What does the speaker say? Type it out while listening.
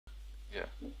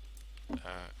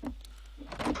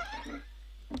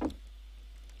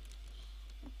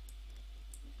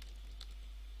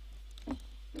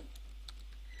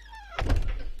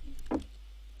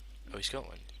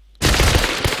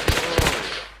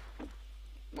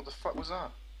fuck was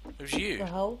that? It was you. The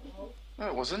hell? No,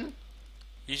 it wasn't.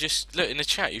 You just look in the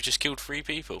chat. You've just killed 3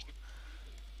 people.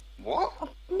 What?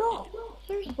 No,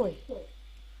 seriously.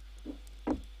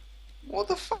 What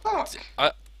the fuck?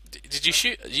 Did you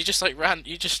shoot? You just like ran.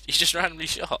 You just randomly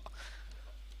shot.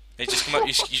 It just come up.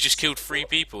 You just killed 3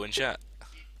 people in chat.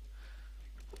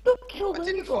 Don't kill I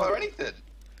didn't anybody. fire anything.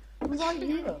 I'm right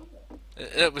here.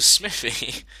 It was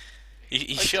Smithy.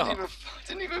 he shot. I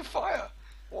didn't even fire.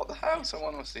 What the hell?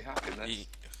 Someone must be hacking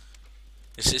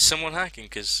this. Is someone hacking?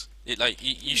 Because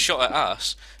you shot at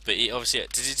us, but he obviously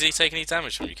did he take any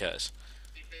damage from you, Curtis?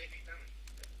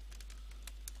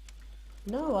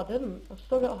 No, I didn't. I've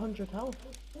still got 100 health.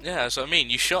 Yeah, that's what I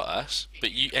mean. You shot us, but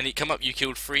it come up. You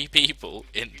killed 3 people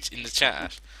in the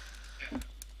chat.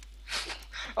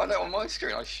 I know on my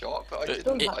screen I shot, but I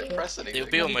didn't like, press anything.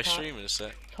 It'll be on my stream in a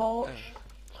sec. Torch,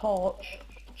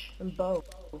 and bow.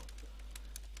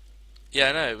 Yeah,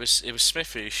 I know. It was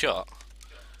Smith who shot.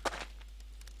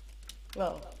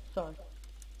 Oh, sorry.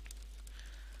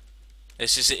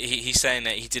 It's just he's saying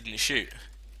that he didn't shoot.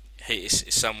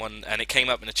 It's someone, and it came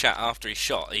up in the chat after he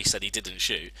shot. He said he didn't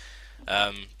shoot.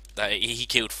 That he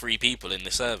killed 3 people in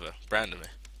the server randomly.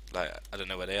 Like I don't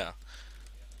know where they are.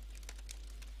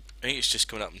 I think it's just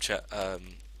coming up in chat.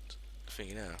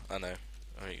 Thingy now. I know.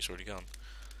 I think it's already gone.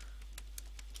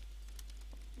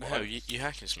 No, you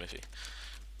hacking, Smithy.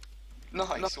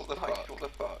 Nice. What the fuck? What the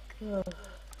fuck?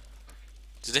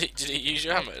 Did he use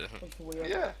your ammo? That's weird.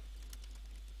 Yeah.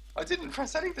 I didn't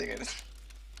press anything. And it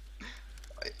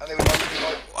was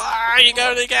like, Ah, you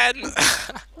going again?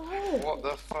 what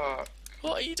the fuck?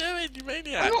 What are you doing, you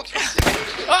maniac? I'm not pressing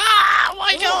anything. Ah,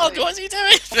 my God! What's he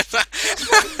doing?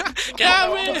 Get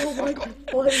out of here! Oh my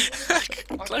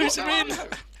god. Close him in.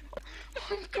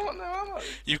 I've got no ammo.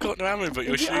 You've got no ammo, but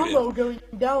you're Your shooting. ammo going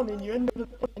down and you end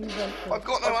up in the I've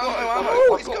got no ammo.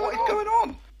 What is going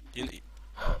on?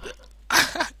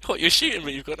 What, you're shooting,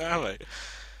 but you've got no ammo.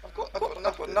 I've got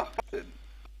nothing.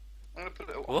 I'm gonna put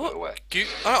it away. What? Put it away. Goot?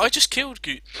 Oh, I just killed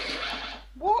Goot.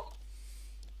 What?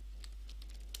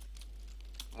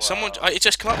 Someone. Wow. It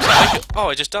just come up. Oh,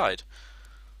 I just died.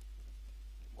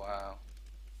 Wow.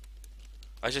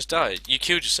 I just died. You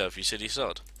killed yourself, you silly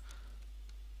sod.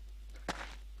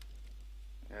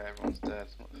 Yeah, everyone's dead.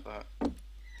 What the fuck?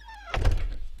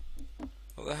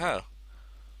 What the hell?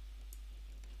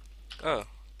 Oh,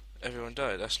 everyone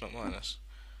died. That's not mine. That's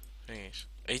thingies.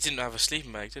 He didn't have a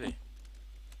sleeping bag, did he?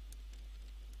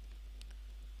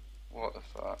 What the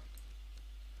fuck?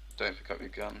 Don't pick up your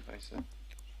gun, basically.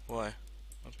 Why?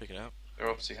 I'm picking it up. They're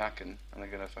obviously hacking, and they're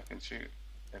gonna fucking shoot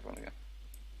everyone again.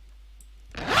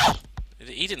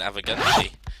 He didn't have a gun, did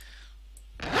he?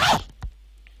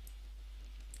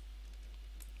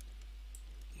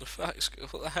 The fuck's...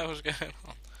 What the hell's going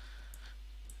on?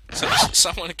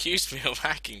 Someone accused me of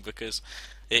hacking because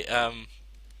I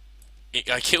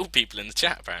killed people in the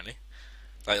chat apparently,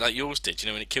 like yours did. You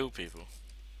know when it killed people.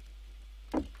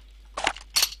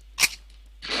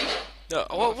 No,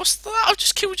 what's that? I've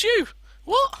just killed you.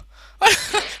 What?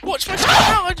 Watch my screen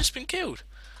out. I've just been killed.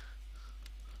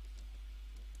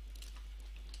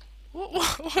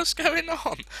 What's going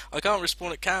on? I can't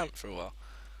respawn at camp for a while.